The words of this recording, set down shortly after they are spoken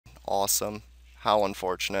awesome. How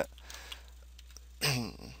unfortunate.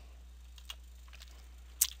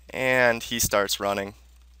 And he starts running.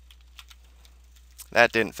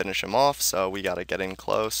 That didn't finish him off, so we gotta get in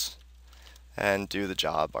close and do the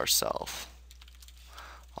job ourselves.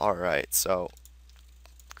 Alright, so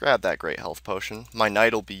grab that great health potion. My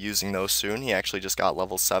knight will be using those soon. He actually just got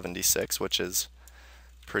level 76, which is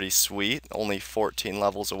pretty sweet. Only 14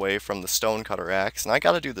 levels away from the stonecutter axe, and I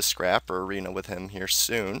gotta do the scrapper arena with him here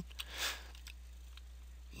soon.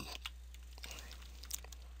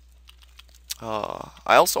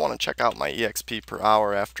 I also want to check out my EXP per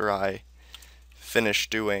hour after I finish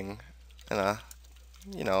doing a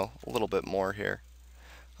little bit more here.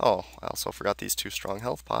 Oh, I also forgot these 2 strong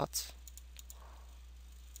health pots.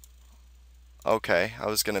 Okay, I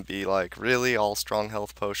was gonna be like, really? All strong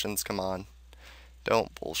health potions? Come on.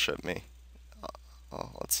 Don't bullshit me.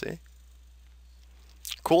 Let's see.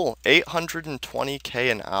 Cool,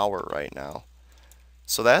 820k an hour right now.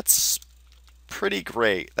 So that's pretty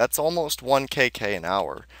great. That's almost 1kk an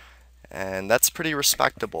hour. And that's pretty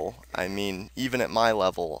respectable. I mean, even at my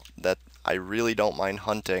level, that I really don't mind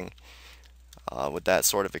hunting with that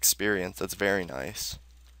sort of experience. That's very nice.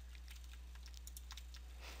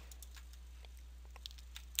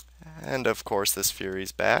 And of course this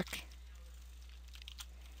Fury's back.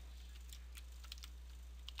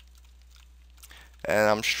 And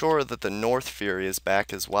I'm sure that the North Fury is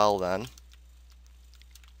back as well then.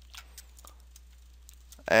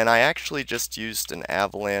 And I actually just used an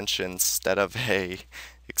avalanche instead of a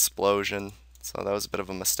explosion. So that was a bit of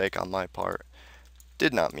a mistake on my part.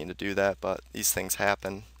 Did not mean to do that, but these things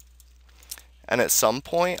happen. And at some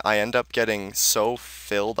point, I end up getting so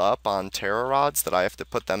filled up on terror rods that I have to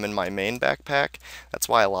put them in my main backpack. That's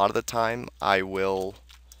why a lot of the time I will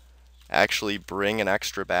actually bring an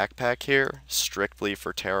extra backpack here strictly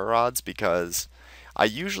for terror rods, because I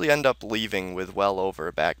usually end up leaving with well over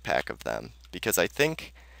a backpack of them, because I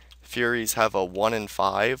think Furies have a 1 in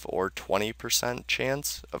 5 or 20%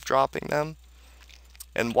 chance of dropping them.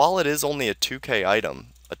 And while it is only a 2k item,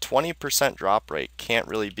 a 20% drop rate can't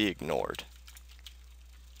really be ignored.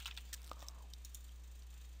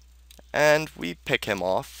 And we pick him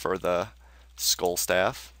off for the skull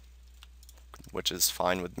staff, which is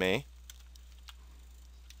fine with me.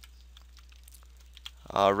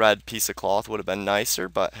 A red piece of cloth would have been nicer,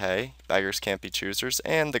 but hey, beggars can't be choosers.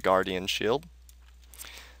 And the guardian shield.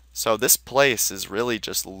 So this place is really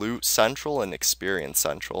just loot central and experience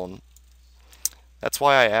central. And that's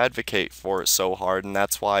why I advocate for it so hard, and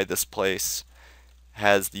that's why this place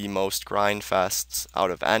has the most grindfests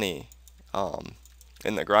out of any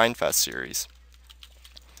in the Grindfest series.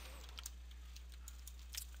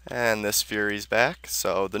 And this Fury's back,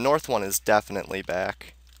 so the north one is definitely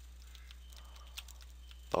back.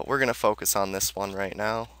 But we're going to focus on this one right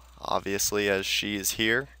now, obviously, as she is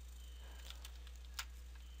here.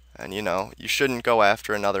 And you know, you shouldn't go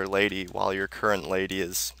after another lady while your current lady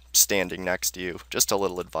is standing next to you. Just a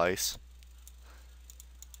little advice.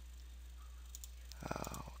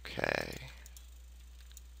 Okay.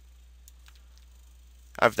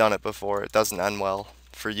 I've done it before. It doesn't end well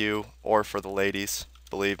for you or for the ladies,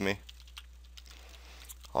 believe me.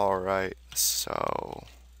 Alright, so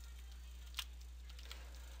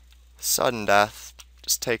sudden death,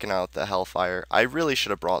 just taking out the Hellfire. I really should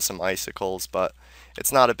have brought some icicles, but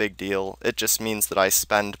it's not a big deal. It just means that I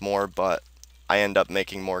spend more, but I end up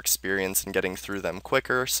making more experience and getting through them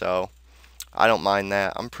quicker, so I don't mind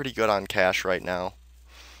that. I'm pretty good on cash right now,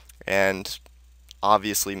 and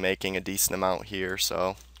obviously making a decent amount here,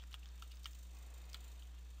 so.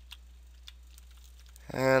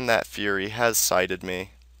 And that Fury has sighted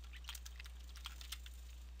me.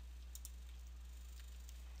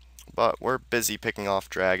 But we're busy picking off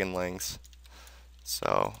dragonlings,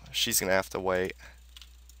 so she's gonna have to wait.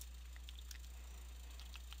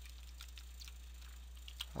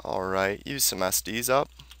 Alright, use some SDs up.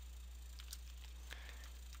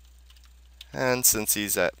 And since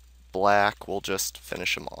he's at black, we'll just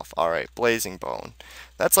finish him off. Alright, Blazing Bone.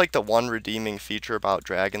 That's like the one redeeming feature about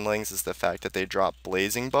dragonlings, is the fact that they drop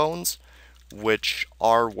Blazing Bones, which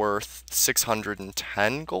are worth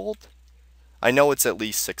 610 gold. I know it's at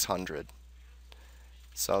least 600.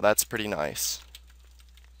 So that's pretty nice.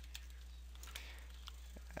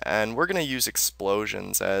 And we're going to use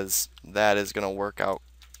explosions, as that is going to work out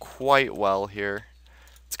quite well here.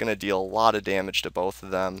 It's going to deal a lot of damage to both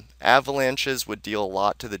of them. Avalanches would deal a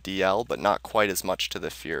lot to the DL, but not quite as much to the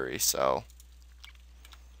Fury, so.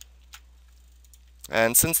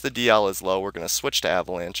 And since the DL is low, we're going to switch to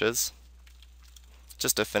avalanches,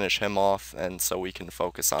 just to finish him off, and so we can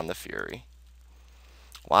focus on the Fury.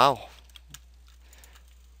 Wow.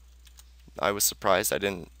 I was surprised it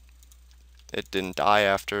didn't die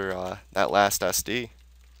after that last SD.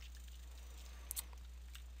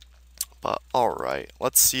 But alright,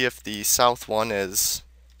 let's see if the south one is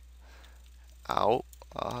out.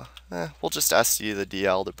 We'll just SD the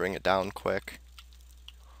DL to bring it down quick.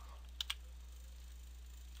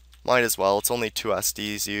 Might as well, it's only 2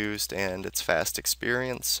 SDs used and it's fast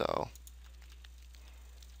experience, so.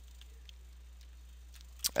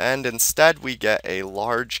 And instead we get a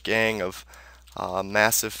large gang of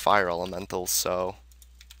massive fire elementals, so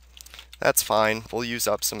that's fine. We'll use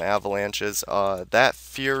up some avalanches. That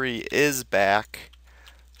Fury is back,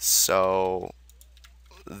 so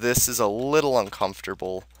this is a little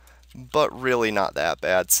uncomfortable, but really not that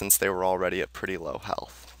bad since they were already at pretty low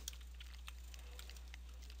health.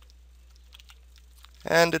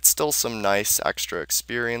 And it's still some nice extra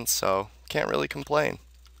experience, so can't really complain.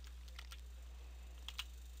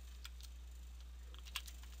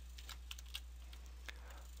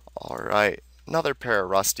 Alright, another pair of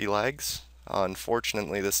rusty legs.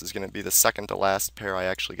 Unfortunately, this is going to be the second to last pair I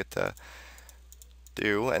actually get to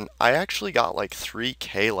do, and I actually got like 3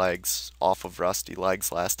 K legs off of rusty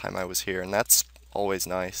legs last time I was here, and that's always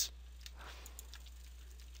nice.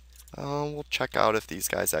 We'll check out if these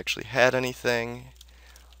guys actually had anything.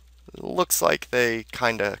 Looks like they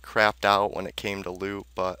kinda crapped out when it came to loot,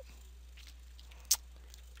 but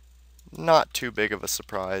not too big of a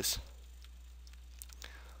surprise.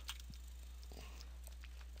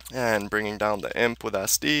 And bringing down the imp with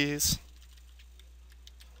SDs.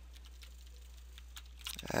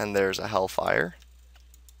 And there's a Hellfire.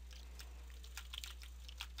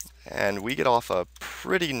 And we get off a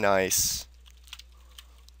pretty nice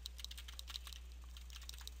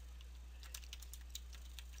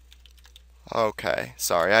okay,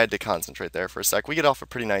 sorry, I had to concentrate there for a sec. We get off a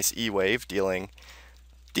pretty nice E-wave, dealing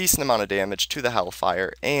decent amount of damage to the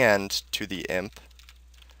Hellfire and to the imp.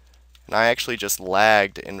 And I actually just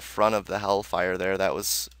lagged in front of the Hellfire there. That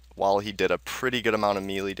was while he did a pretty good amount of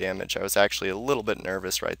melee damage. I was actually a little bit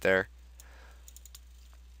nervous right there.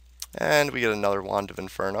 And we get another Wand of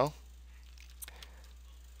Inferno.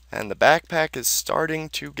 And the backpack is starting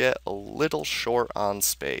to get a little short on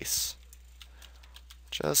space.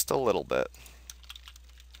 Just a little bit.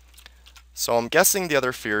 So I'm guessing the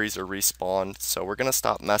other Furies are respawned, so we're going to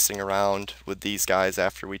stop messing around with these guys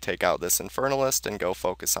after we take out this Infernalist and go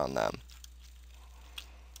focus on them.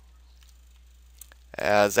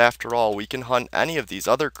 As after all, we can hunt any of these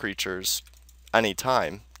other creatures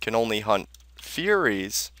anytime. Can only hunt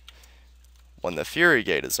Furies when the Fury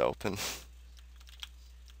Gate is open.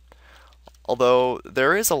 Although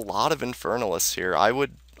there is a lot of Infernalists here, I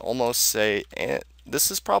would almost say this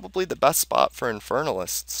is probably the best spot for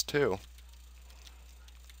Infernalists too.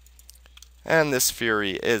 And this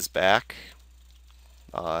Fury is back.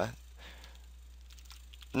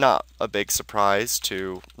 Not a big surprise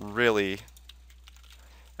to really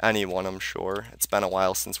anyone, I'm sure. It's been a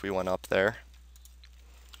while since we went up there.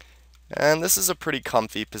 And this is a pretty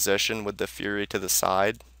comfy position with the Fury to the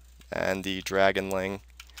side and the Dragonling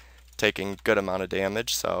taking good amount of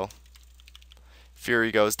damage, so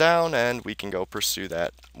Fury goes down and we can go pursue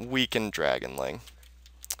that weakened Dragonling.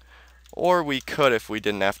 Or we could if we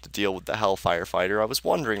didn't have to deal with the Hellfire Fighter. I was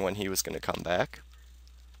wondering when he was going to come back.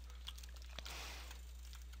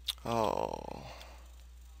 Oh.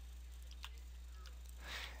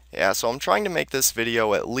 Yeah, so I'm trying to make this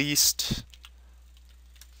video at least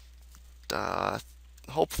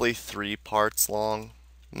hopefully 3 parts long,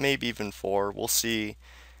 maybe even 4. We'll see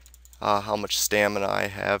how much stamina I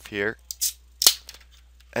have here.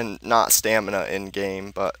 And not stamina in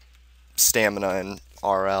game, but stamina in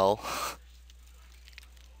RL.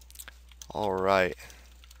 Alright.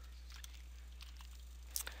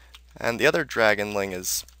 And the other Dragonling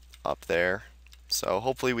is up there, so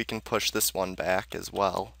hopefully we can push this one back as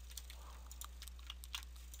well.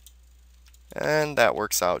 And that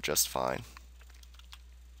works out just fine.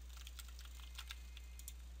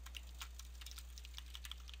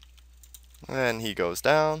 And he goes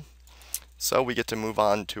down. So we get to move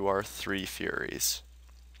on to our 3 Furies.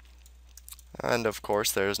 And of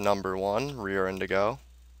course there's number 1, rearing to go.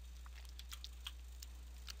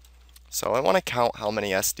 So I want to count how many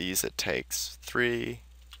SDs it takes. 3,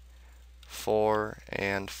 4,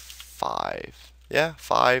 and 5. Yeah,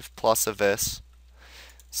 5 plus a vis.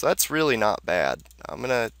 So that's really not bad. I'm going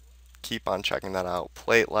to keep on checking that out.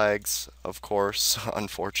 Plate legs, of course,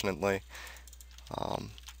 unfortunately.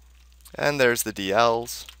 And there's the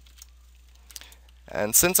DLs.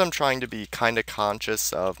 And since I'm trying to be kind of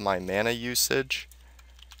conscious of my mana usage,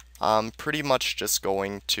 I'm pretty much just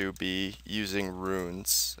going to be using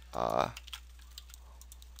runes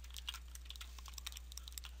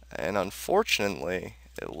And unfortunately,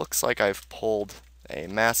 it looks like I've pulled a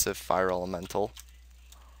massive fire elemental.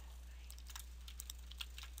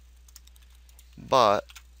 But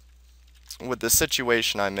with the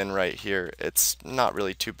situation I'm in right here, it's not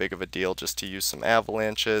really too big of a deal just to use some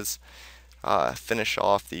avalanches, finish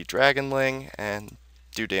off the Dragonling, and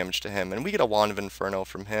do damage to him. And we get a Wand of Inferno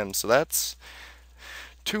from him, so that's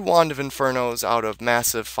 2 Wand of Infernos out of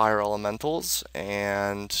massive fire elementals,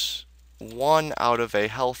 and 1 out of a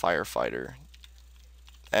Hellfire fighter.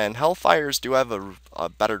 And Hellfires do have a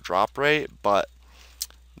better drop rate, but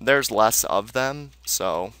there's less of them,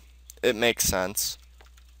 so it makes sense.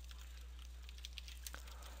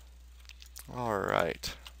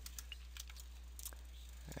 Alright.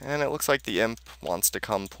 And it looks like the Imp wants to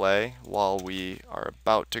come play while we are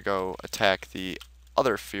about to go attack the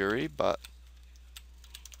other Fury, but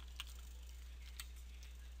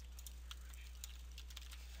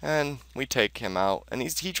and we take him out. And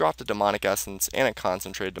he dropped a Demonic Essence and a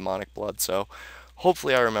Concentrated Demonic Blood, so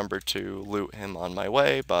hopefully I remember to loot him on my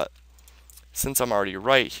way, but since I'm already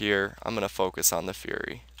right here, I'm going to focus on the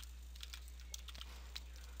Fury.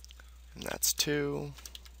 And that's 2,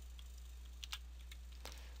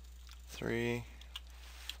 3,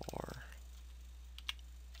 4.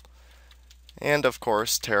 And of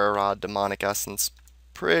course, Terror Rod, Demonic Essence,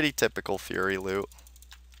 pretty typical Fury loot.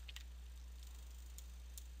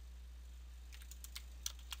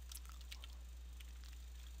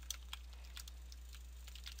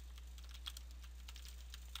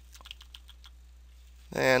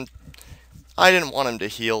 And I didn't want him to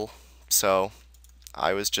heal, so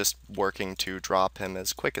I was just working to drop him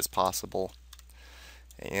as quick as possible.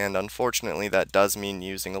 And unfortunately that does mean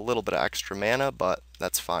using a little bit of extra mana, but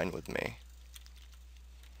that's fine with me.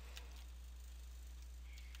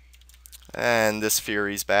 And this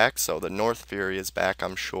Fury's back, so the North Fury is back,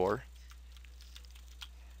 I'm sure.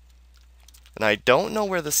 And I don't know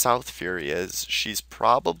where the South Fury is. She's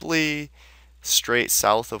probably straight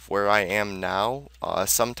south of where I am now.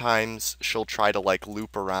 Sometimes she'll try to like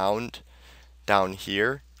loop around down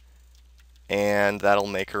here, and that'll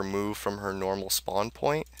make her move from her normal spawn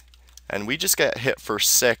point. And we just get hit for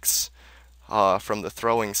 6 from the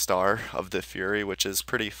throwing star of the Fury, which is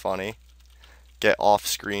pretty funny. Get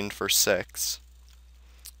off-screened for 6.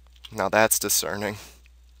 Now that's discerning.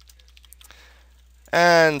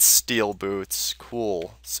 And steel boots,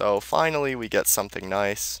 cool. So finally we get something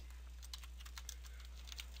nice.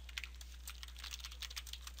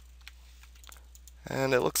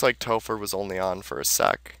 And it looks like Topher was only on for a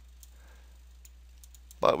sec.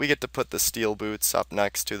 But we get to put the steel boots up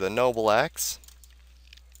next to the Noble Axe.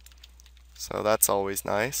 So that's always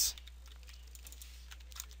nice.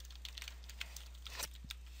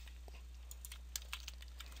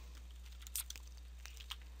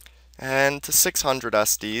 And to 600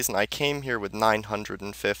 SDs, and I came here with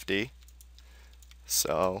 950.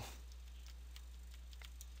 So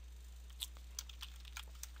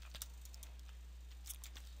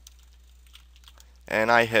and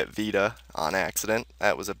I hit Vita on accident.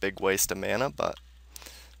 That was a big waste of mana, but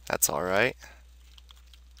that's alright.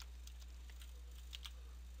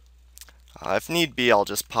 If need be, I'll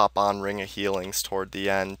just pop on Ring of Healings toward the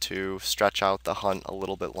end to stretch out the hunt a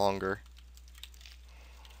little bit longer.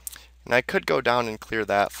 And I could go down and clear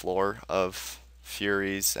that floor of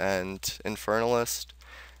Furies and Infernalist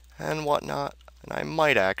and whatnot. And I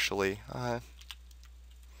might actually.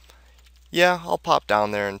 Yeah, I'll pop down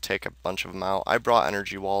there and take a bunch of them out. I brought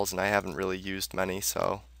energy walls and I haven't really used many,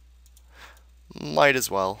 so might as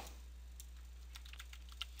well.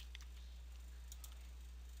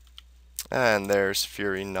 And there's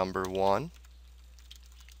Fury number 1.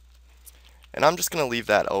 And I'm just going to leave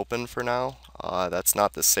that open for now. That's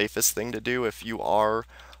not the safest thing to do if you are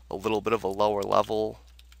a little bit of a lower level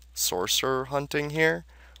sorcerer hunting here,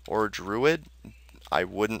 or druid. I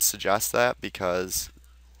wouldn't suggest that because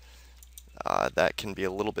that can be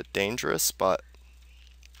a little bit dangerous, but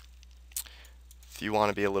if you want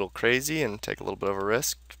to be a little crazy and take a little bit of a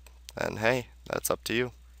risk, then hey, that's up to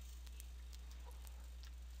you.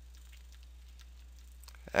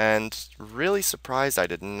 And really surprised I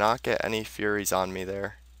did not get any Furies on me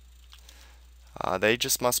there. They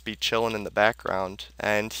just must be chilling in the background.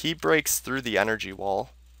 And he breaks through the energy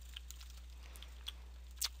wall,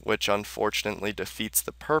 which unfortunately defeats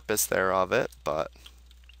the purpose there of it, but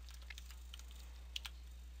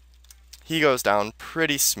he goes down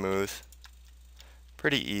pretty smooth,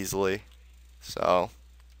 pretty easily. So,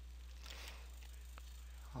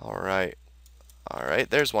 alright,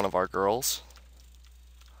 there's one of our girls.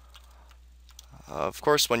 Of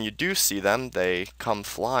course, when you do see them, they come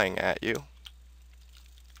flying at you.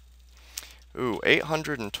 Ooh,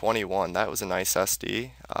 821. That was a nice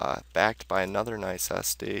SD. Backed by another nice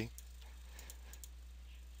SD.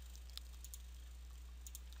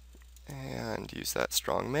 And use that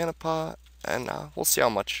strong mana pot. And we'll see how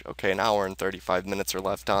much. Okay, an hour and 35 minutes are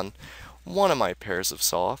left on one of my pairs of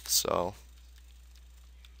softs, so.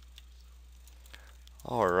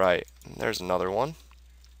 Alright, there's another one.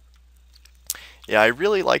 Yeah, I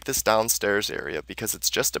really like this downstairs area because it's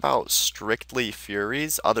just about strictly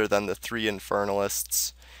Furies, other than the 3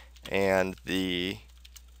 Infernalists and the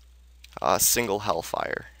single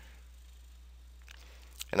Hellfire.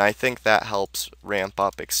 And I think that helps ramp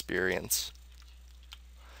up experience.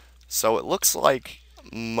 So it looks like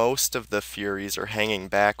most of the Furies are hanging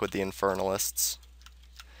back with the Infernalists.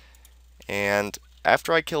 And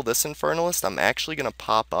after I kill this Infernalist, I'm actually going to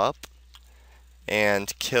pop up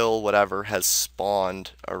and kill whatever has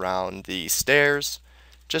spawned around the stairs,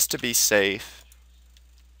 just to be safe.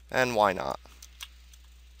 And why not?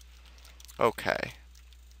 Okay.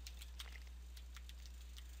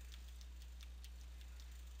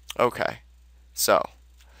 Okay. So,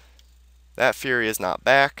 that Fury is not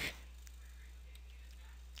back.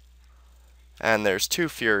 And there's 2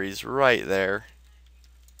 Furies right there.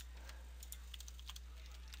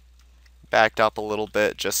 Backed up a little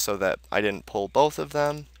bit just so that I didn't pull both of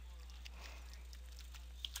them.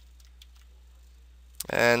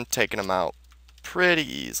 And taking them out pretty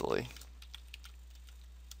easily.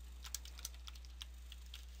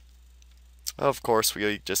 Of course,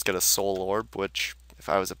 we just get a Soul Orb, which, if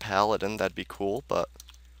I was a Paladin, that'd be cool, but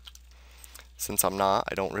since I'm not,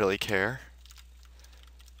 I don't really care.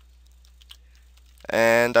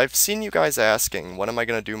 And I've seen you guys asking, when am I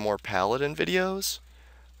going to do more Paladin videos?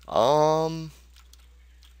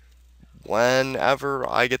 Whenever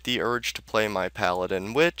I get the urge to play my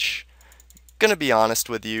Paladin, which, gonna be honest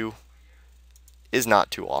with you, is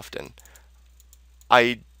not too often.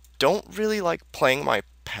 I don't really like playing my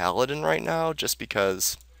Paladin right now, just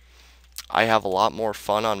because I have a lot more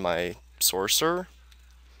fun on my Sorcerer,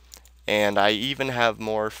 and I even have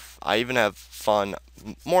more fun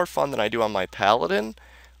than I do on my Paladin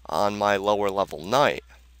on my lower level Knight.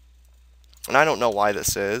 And I don't know why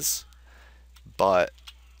this is, but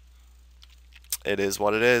it is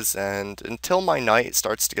what it is, and until my Knight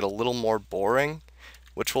starts to get a little more boring,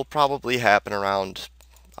 which will probably happen around,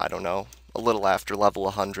 I don't know, a little after level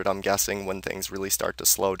 100, I'm guessing, when things really start to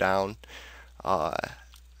slow down.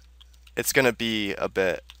 It's going to be a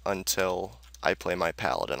bit until I play my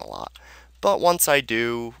Paladin a lot. But once I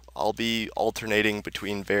do, I'll be alternating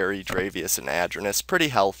between Very, Dravius, and Adronus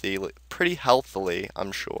pretty healthily,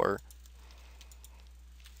 I'm sure.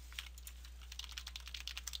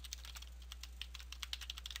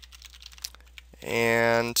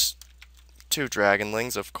 And 2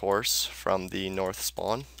 Dragonlings, of course, from the north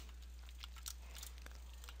spawn.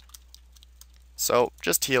 So,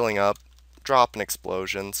 just healing up, dropping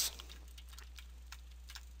explosions.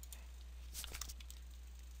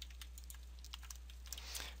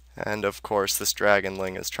 And of course, this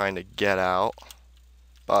Dragonling is trying to get out,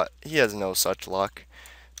 but he has no such luck.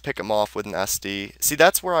 Pick him off with an SD. See,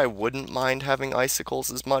 that's where I wouldn't mind having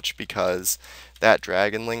icicles as much, because that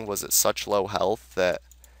Dragonling was at such low health that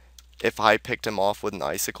if I picked him off with an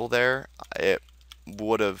icicle there, it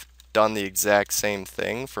would have done the exact same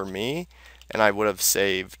thing for me, and I would have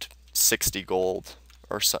saved 60 gold,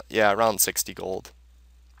 or so, yeah, around 60 gold.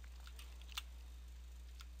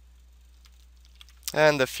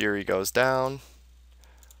 And the Fury goes down.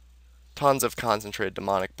 Tons of concentrated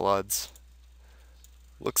demonic bloods.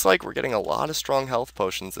 Looks like we're getting a lot of strong health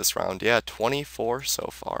potions this round. Yeah, 24 so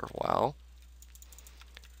far. Wow.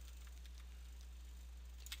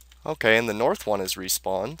 Okay, and the north one is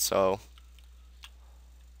respawned, so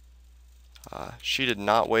she did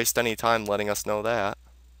not waste any time letting us know that.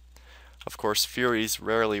 Of course, Furies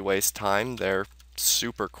rarely waste time. They're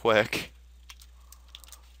super quick.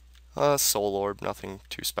 Soul Orb, nothing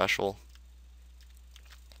too special.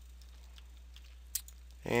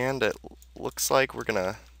 And it looks like we're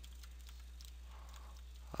gonna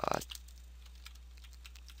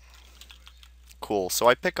cool. So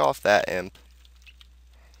I pick off that imp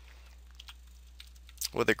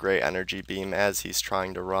with a great energy beam as he's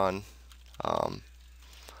trying to run.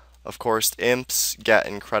 Of course, imps get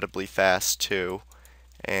incredibly fast too,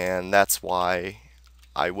 and that's why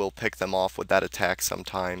I will pick them off with that attack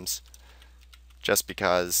sometimes, just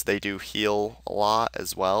because they do heal a lot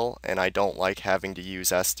as well, and I don't like having to use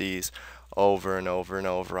SDs over and over and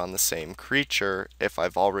over on the same creature if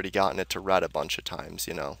I've already gotten it to red a bunch of times,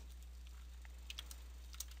 you know.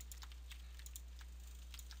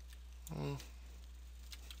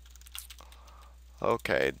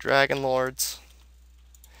 Okay, Dragon Lords.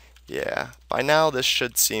 Yeah, by now this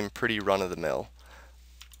should seem pretty run-of-the-mill.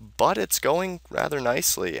 But it's going rather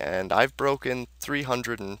nicely, and I've broken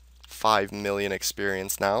 305 million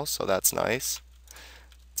experience now, so that's nice.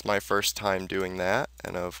 It's my first time doing that,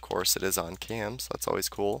 and of course it is on cam, so that's always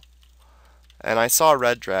cool. And I saw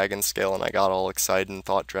red dragon scale and I got all excited and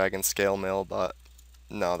thought dragon scale mill, but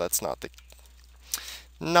no, that's not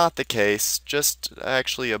the case. Just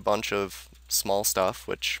actually a bunch of small stuff,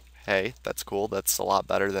 which, hey, that's cool. That's a lot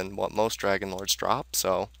better than what most Dragon Lords drop,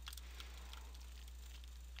 so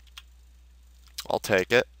I'll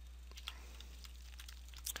take it.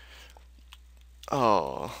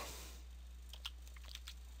 Oh.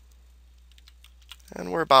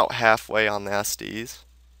 And we're about halfway on the SDs.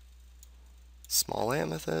 Small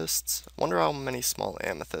amethysts. I wonder how many small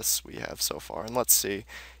amethysts we have so far. And let's see.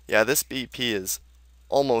 Yeah, this BP is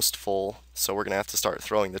almost full, so we're going to have to start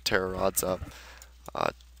throwing the terror rods up.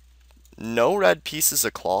 No red pieces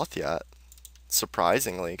of cloth yet.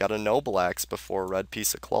 Surprisingly, got a noble axe before a red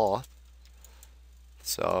piece of cloth.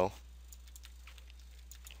 So,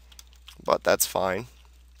 but that's fine.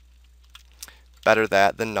 Better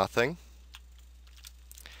that than nothing.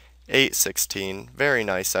 816, very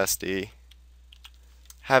nice SD.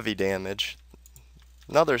 Heavy damage.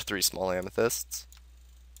 Another 3 small amethysts.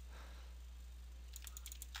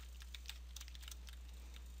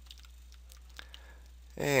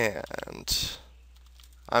 And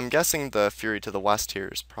I'm guessing the Fury to the west here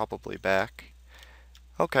is probably back.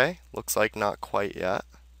 Okay, looks like not quite yet.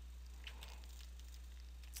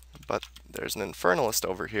 But there's an Infernalist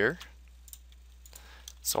over here.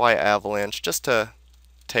 So I avalanche just to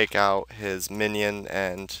take out his minion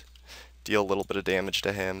and deal a little bit of damage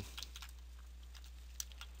to him.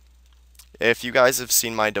 If you guys have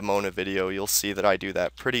seen my Demona video, you'll see that I do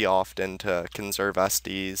that pretty often to conserve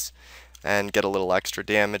SDs and get a little extra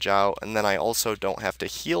damage out, and then I also don't have to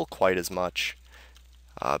heal quite as much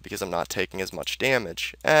because I'm not taking as much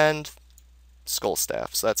damage. And Skull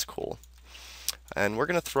Staff, so that's cool. And we're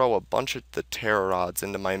going to throw a bunch of the Terror Rods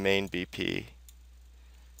into my main BP.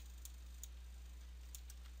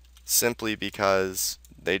 Simply because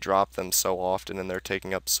they drop them so often and they're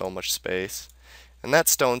taking up so much space. And that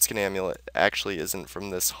Stone Skin Amulet actually isn't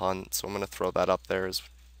from this hunt, so I'm going to throw that up there as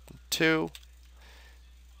 2.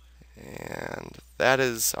 And that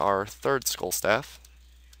is our 3rd Skull Staff.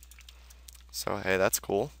 So hey, that's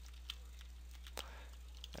cool.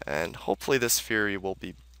 And hopefully this Fury will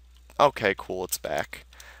be... Okay, cool, it's back.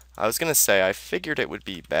 I was going to say, I figured it would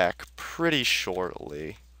be back pretty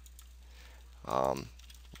shortly.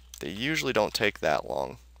 They usually don't take that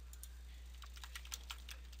long.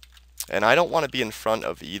 And I don't want to be in front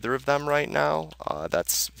of either of them right now.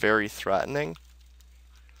 That's very threatening.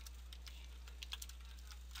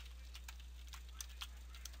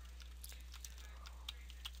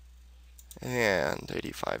 And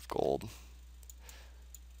 85 gold.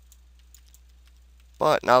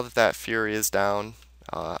 But now that that Fury is down,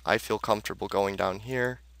 I feel comfortable going down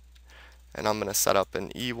here. And I'm going to set up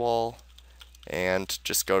an E-wall and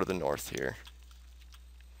just go to the north here,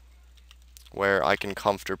 where I can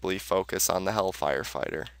comfortably focus on the Hellfire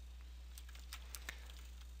Fighter.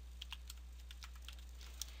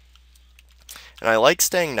 And I like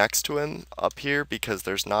staying next to him up here because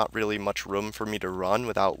there's not really much room for me to run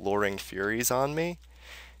without luring Furies on me.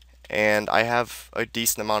 And I have a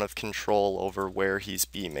decent amount of control over where he's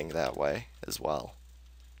beaming that way as well.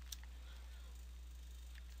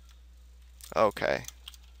 Okay.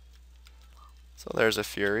 So there's a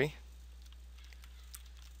Fury.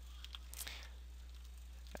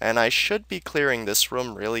 And I should be clearing this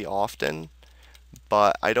room really often,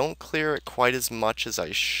 but I don't clear it quite as much as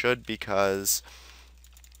I should because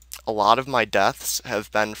a lot of my deaths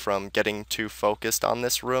have been from getting too focused on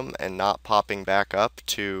this room and not popping back up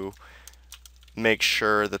to make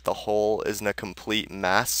sure that the hole isn't a complete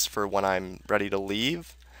mess for when I'm ready to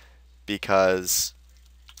leave, because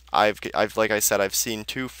I've like I said, I've seen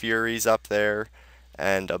 2 Furies up there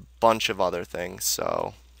and a bunch of other things,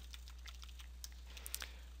 so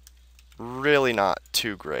really not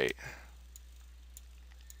too great.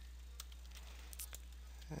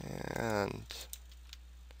 And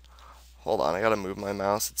hold on, I gotta move my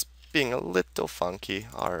mouse. It's being a little funky.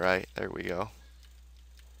 Alright, there we go.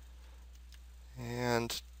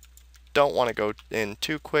 And don't want to go in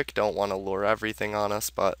too quick, don't want to lure everything on us,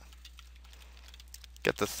 but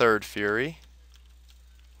get the 3rd Fury.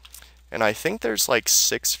 And I think there's like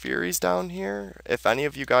 6 Furies down here. If any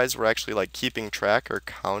of you guys were actually like keeping track or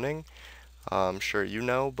counting, I'm sure you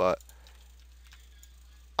know, but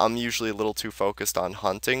I'm usually a little too focused on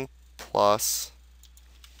hunting. Plus,